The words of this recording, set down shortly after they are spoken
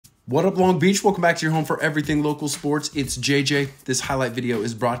What up, Long Beach? Welcome back to your home for everything local sports. It's JJ. This highlight video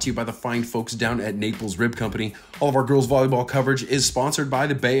is brought to you by the fine folks down at Naples Rib Company. All of our girls volleyball coverage is sponsored by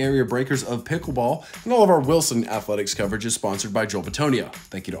the Bay Area Breakers of Pickleball, and all of our Wilson athletics coverage is sponsored by Joel Batonio.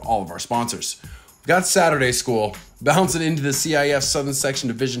 Thank you to all of our sponsors. We got Saturday school. Bouncing into the CIF Southern Section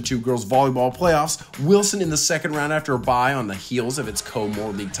Division II Girls Volleyball Playoffs, Wilson in the second round after a bye on the heels of its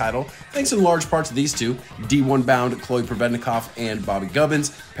co-Moore League title, thanks in large part to these two, D1 bound Chloe Provednikoff and Bobby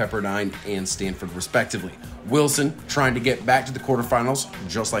Gubbins, Pepperdine and Stanford respectively. Wilson trying to get back to the quarterfinals,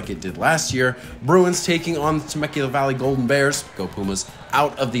 just like it did last year. Bruins taking on the Temecula Valley Golden Bears, go Pumas,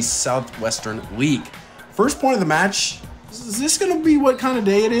 out of the Southwestern League. First point of the match, is this going to be what kind of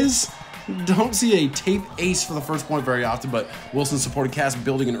day it is? Don't see a tape ace for the first point very often, but Wilson's supporting cast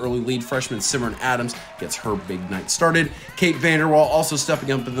building an early lead. Freshman Simran Adams gets her big night started. Kate Vanderwall also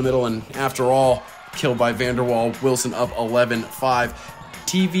stepping up in the middle, and after all, killed by Vanderwall. Wilson up 11-5.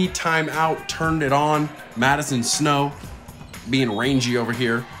 TV timeout turned it on. Madison Snow being rangy over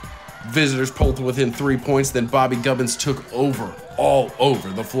here. Visitors pulled to within 3 points, then Bobby Gubbins took over, all over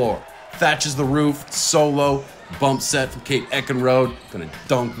the floor. Thatches the roof, solo, bump set from Kate Eckenrode. Gonna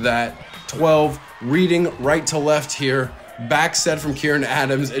dunk that. 12, reading right to left here. Back set from Kieran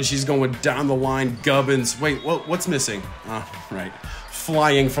Adams, and she's going down the line. Gubbins, wait, what's missing? Right,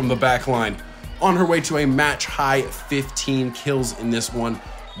 flying from the back line. On her way to a match-high 15 kills in this one.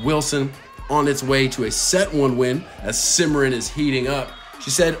 Wilson on its way to a set one win as Simran is heating up.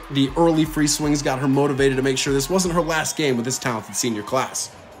 She said the early free swings got her motivated to make sure this wasn't her last game with this talented senior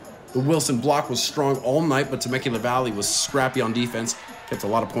class. The Wilson block was strong all night, but Temecula Valley was scrappy on defense, kept a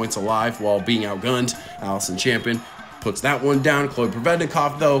lot of points alive while being outgunned. Allison Champion puts that one down. Chloe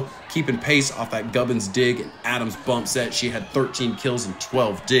Provednikoff, though, keeping pace off that Gubbins dig and Adams bump set. She had 13 kills and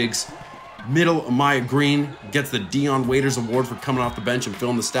 12 digs. Middle, Amaya Green gets the Dion Waiters Award for coming off the bench and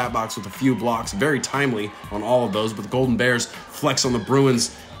filling the stat box with a few blocks. Very timely on all of those, but the Golden Bears flex on the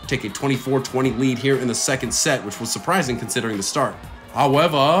Bruins, take a 24-20 lead here in the second set, which was surprising considering the start.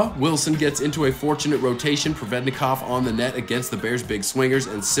 However, Wilson gets into a fortunate rotation. Provednikoff on the net against the Bears' big swingers,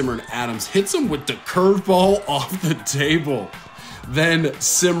 and Simran Adams hits him with the curveball off the table. Then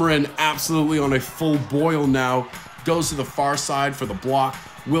Simran, absolutely on a full boil now, goes to the far side for the block.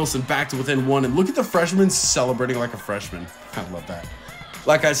 Wilson back to within one, and look at the freshman celebrating like a freshman. I love that.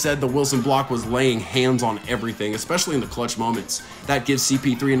 Like I said, the Wilson block was laying hands on everything, especially in the clutch moments. That gives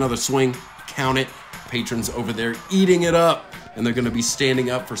CP3 another swing. Count it. Patrons over there eating it up. And they're going to be standing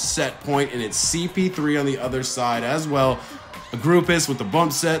up for set point, and it's CP3 on the other side as well. A Groupus with the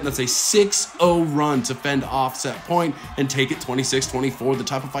bump set, and that's a 6-0 run to fend off set point and take it 26-24, the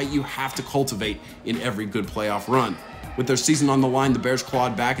type of fight you have to cultivate in every good playoff run. With their season on the line, the Bears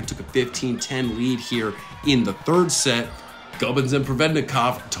clawed back and took a 15-10 lead here in the third set. Gubbins and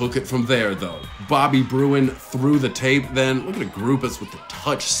Provednikoff took it from there, though. Bobby Bruin through the tape, then look at a Groupus with the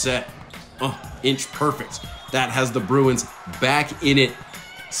touch set. Inch perfect. That has the Bruins back in it.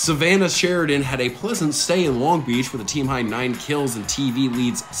 Savannah Sheridan had a pleasant stay in Long Beach with a team-high 9 kills, and TV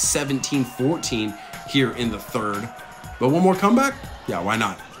leads 17-14 here in the third. But one more comeback? Yeah, why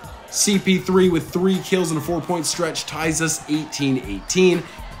not? CP3 with 3 kills and a 4-point stretch ties us 18-18.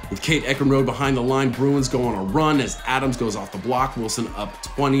 With Kate Eckenrode behind the line, Bruins go on a run as Adams goes off the block. Wilson up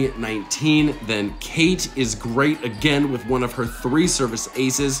 20-19. Then Kate is great again with one of her 3 service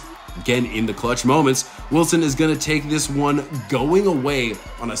aces. Again, in the clutch moments, Wilson is going to take this one going away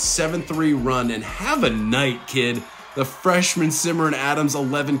on a 7-3 run, and have a night, kid. The freshman Simran Adams,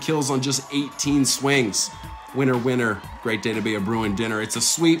 11 kills on just 18 swings. Winner, winner. Great day to be a Bruin dinner. It's a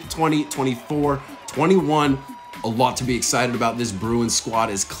sweep, 20, 24, 21. A lot to be excited about. This Bruins squad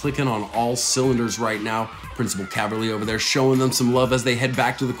is clicking on all cylinders right now. Principal Caverly over there showing them some love as they head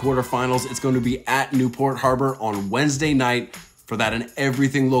back to the quarterfinals. It's going to be at Newport Harbor on Wednesday night. For that and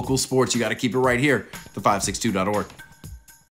everything local sports, you got to keep it right here, the562.org.